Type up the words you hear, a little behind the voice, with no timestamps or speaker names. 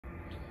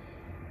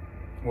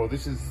Well,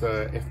 this is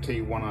the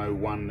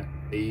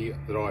FT-101E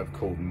that I've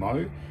called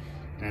Mo,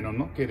 and I'm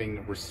not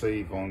getting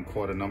receive on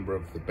quite a number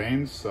of the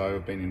bands, so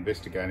I've been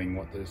investigating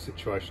what the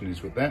situation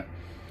is with that.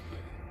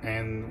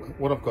 And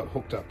what I've got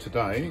hooked up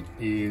today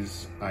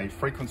is a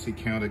frequency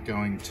counter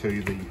going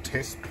to the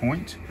test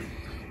point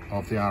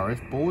of the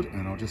RF board,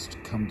 and I'll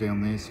just come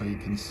down there so you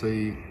can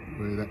see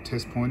where that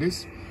test point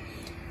is.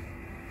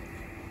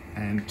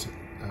 And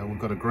we've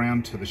got a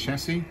ground to the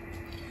chassis,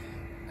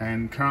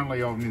 and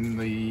currently I'm in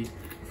the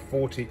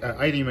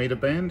 80 meter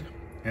band,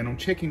 and I'm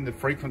checking the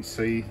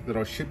frequency that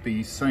I should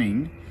be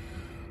seeing,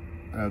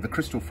 the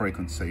crystal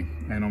frequency,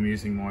 and I'm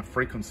using my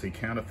frequency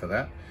counter for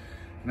that.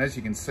 And as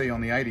you can see on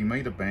the 80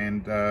 meter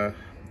band,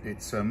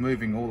 it's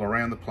moving all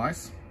around the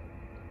place,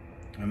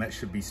 and that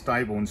should be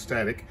stable and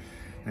static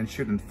and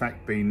should in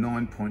fact be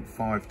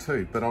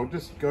 9.52. But I'll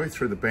just go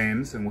through the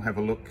bands and we'll have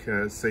a look,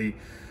 see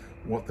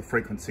what the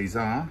frequencies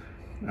are.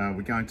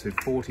 We're going to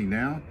 40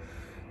 now.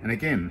 And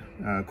again,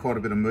 quite a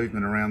bit of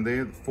movement around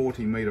there. The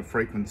 40 meter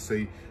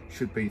frequency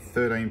should be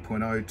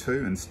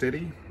 13.02 and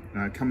steady.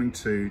 Coming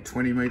to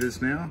 20 meters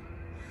now.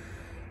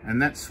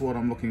 And that's what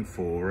I'm looking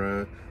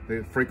for.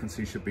 The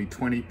frequency should be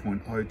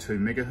 20.02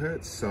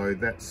 megahertz. So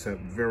that's a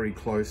very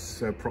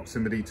close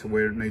proximity to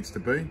where it needs to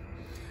be.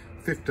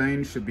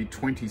 15 should be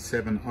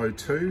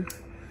 27.02.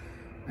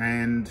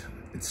 And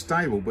it's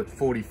stable, but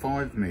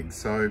 45 megs.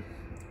 So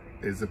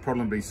there's a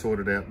problem to be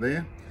sorted out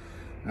there.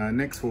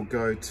 Next we'll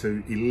go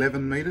to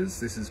 11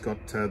 meters. This has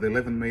got the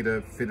 11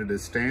 meter fitted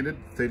as standard,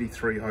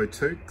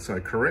 3302, so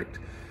correct.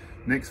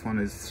 Next one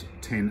is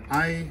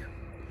 10A,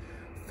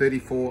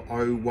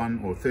 3401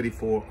 or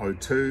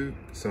 3402,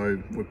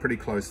 so we're pretty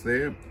close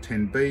there.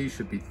 10B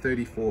should be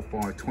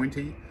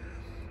 34520,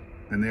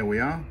 and there we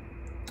are.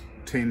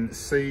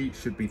 10C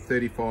should be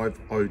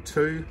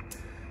 3502,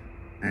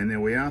 and there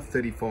we are,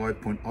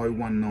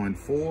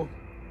 35.0194.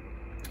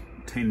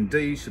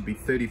 10D should be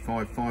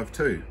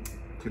 3552.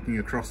 Clicking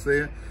across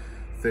there,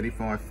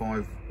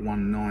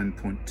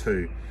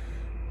 35519.2.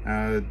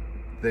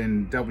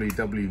 Then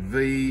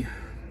WWV,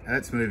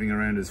 that's moving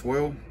around as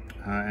well.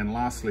 And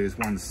lastly is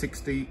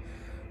 160,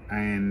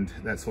 and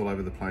that's all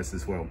over the place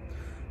as well.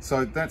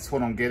 So that's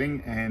what I'm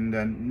getting. And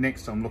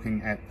next I'm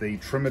looking at the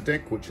trimmer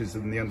deck, which is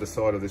in the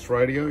underside of this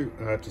radio,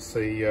 to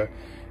see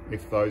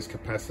if those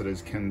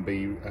capacitors can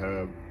be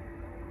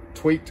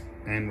tweaked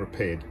and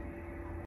repaired.